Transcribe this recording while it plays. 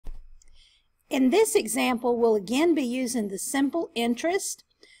In this example, we'll again be using the simple interest,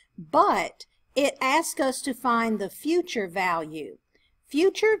 but it asks us to find the future value.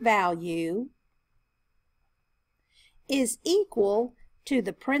 Future value is equal to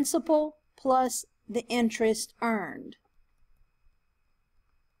the principal plus the interest earned.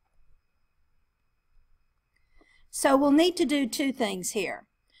 So we'll need to do two things here.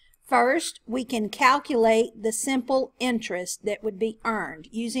 First, we can calculate the simple interest that would be earned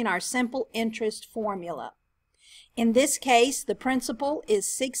using our simple interest formula. In this case, the principal is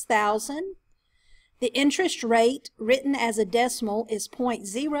 $6,000. The interest rate written as a decimal is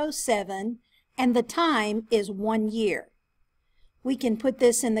 0.07, and the time is 1 year. We can put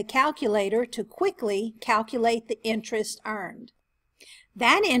this in the calculator to quickly calculate the interest earned.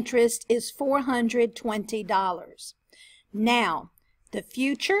 That interest is $420. Now, the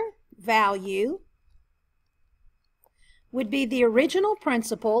future value would be the original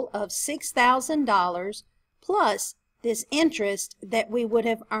principal of $6,000 plus this interest that we would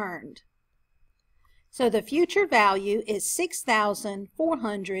have earned. So the future value is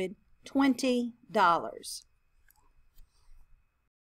 $6,420.